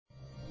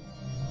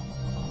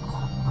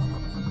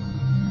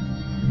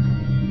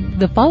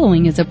The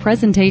following is a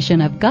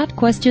presentation of Got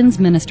Questions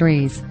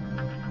Ministries.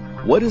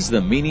 What is the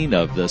meaning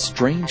of the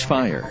strange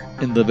fire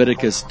in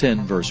Leviticus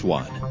 10 verse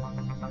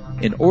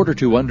 1? In order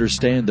to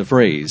understand the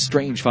phrase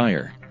strange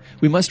fire,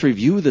 we must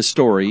review the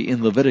story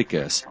in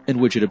Leviticus in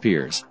which it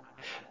appears.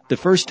 The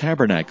first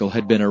tabernacle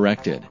had been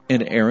erected,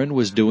 and Aaron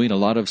was doing a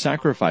lot of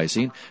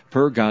sacrificing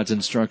per God's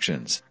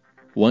instructions.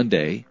 One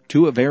day,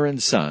 two of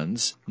Aaron's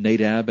sons,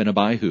 Nadab and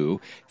Abihu,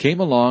 came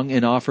along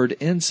and offered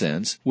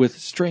incense with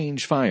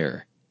strange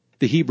fire.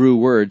 The Hebrew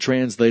word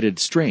translated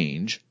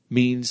strange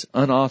means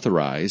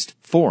unauthorized,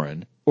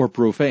 foreign, or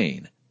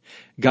profane.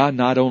 God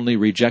not only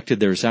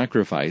rejected their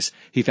sacrifice,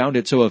 he found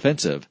it so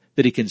offensive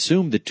that he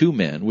consumed the two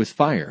men with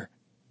fire.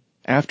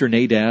 After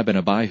Nadab and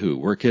Abihu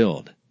were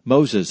killed,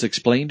 Moses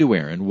explained to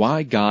Aaron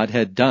why God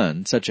had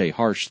done such a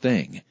harsh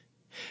thing.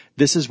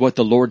 This is what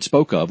the Lord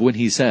spoke of when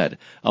he said,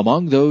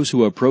 "Among those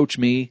who approach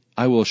me,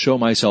 I will show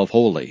myself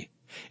holy.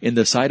 In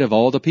the sight of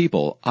all the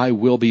people, I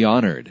will be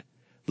honored."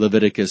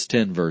 Leviticus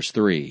 10 verse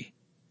 3.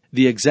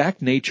 The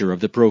exact nature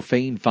of the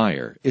profane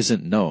fire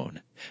isn't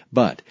known,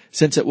 but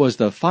since it was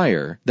the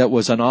fire that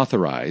was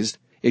unauthorized,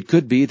 it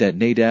could be that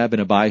Nadab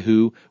and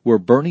Abihu were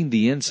burning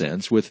the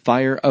incense with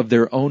fire of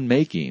their own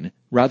making,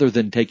 rather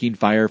than taking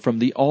fire from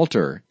the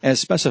altar, as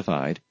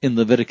specified in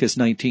Leviticus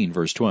 19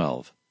 verse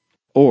 12.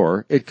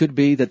 Or it could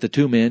be that the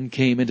two men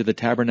came into the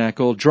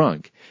tabernacle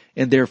drunk,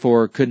 and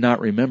therefore could not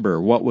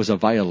remember what was a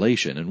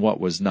violation and what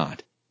was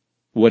not.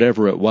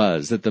 Whatever it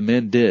was that the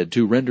men did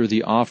to render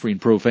the offering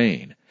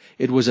profane,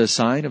 it was a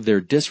sign of their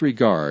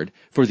disregard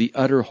for the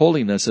utter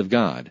holiness of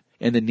God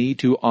and the need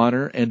to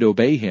honor and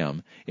obey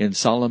Him in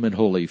solemn and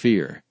holy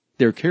fear.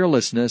 Their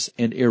carelessness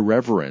and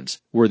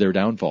irreverence were their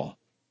downfall.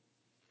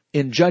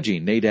 In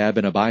judging Nadab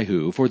and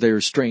Abihu for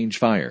their strange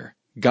fire,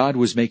 God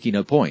was making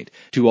a point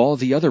to all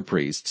the other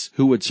priests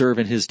who would serve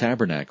in His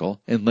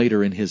tabernacle and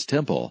later in His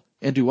temple,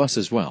 and to us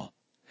as well.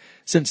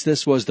 Since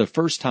this was the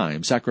first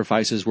time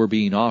sacrifices were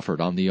being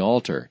offered on the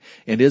altar,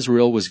 and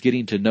Israel was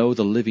getting to know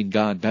the living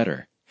God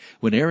better,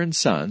 when Aaron's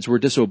sons were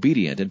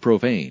disobedient and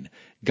profane,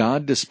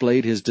 God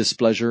displayed His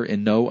displeasure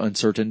in no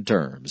uncertain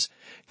terms.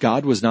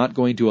 God was not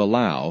going to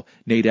allow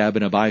Nadab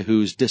and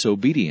Abihu's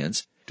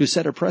disobedience to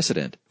set a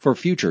precedent for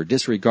future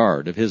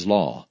disregard of His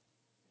law.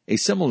 A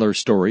similar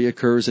story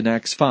occurs in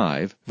Acts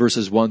 5,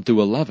 verses 1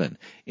 through 11,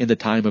 in the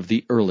time of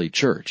the early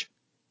church.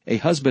 A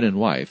husband and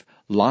wife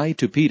lie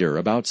to Peter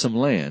about some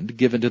land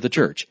given to the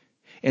church,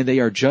 and they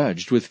are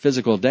judged with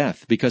physical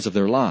death because of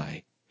their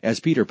lie. As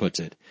Peter puts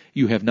it,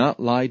 "You have not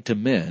lied to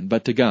men,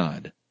 but to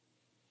God."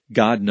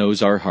 God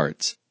knows our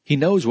hearts. He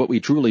knows what we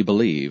truly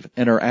believe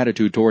and our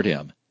attitude toward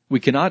Him.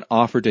 We cannot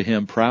offer to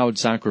Him proud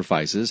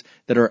sacrifices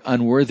that are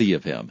unworthy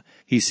of Him.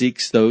 He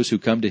seeks those who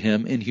come to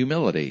Him in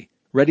humility,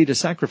 ready to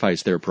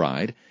sacrifice their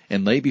pride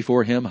and lay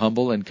before Him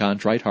humble and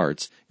contrite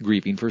hearts,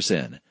 grieving for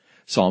sin.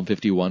 Psalm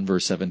 51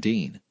 verse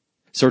 17.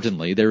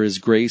 Certainly there is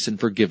grace and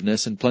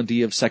forgiveness and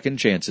plenty of second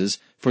chances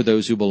for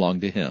those who belong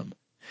to Him.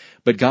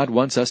 But God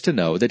wants us to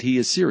know that He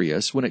is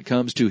serious when it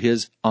comes to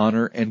His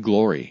honor and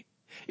glory.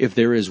 If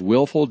there is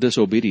willful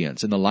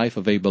disobedience in the life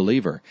of a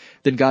believer,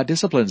 then God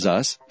disciplines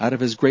us out of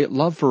His great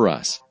love for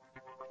us.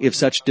 If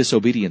such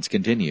disobedience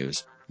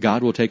continues,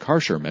 God will take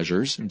harsher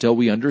measures until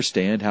we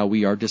understand how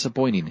we are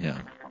disappointing Him.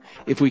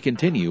 If we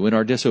continue in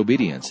our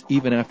disobedience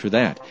even after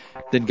that,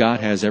 then God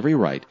has every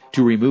right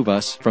to remove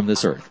us from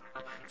this earth.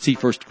 See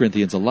 1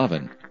 Corinthians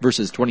 11,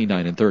 verses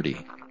 29 and 30.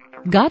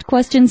 Got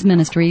Questions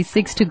Ministry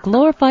seeks to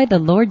glorify the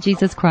Lord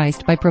Jesus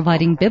Christ by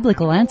providing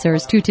biblical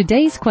answers to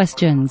today's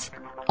questions.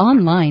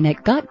 Online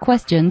at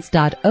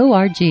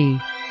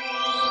gotquestions.org.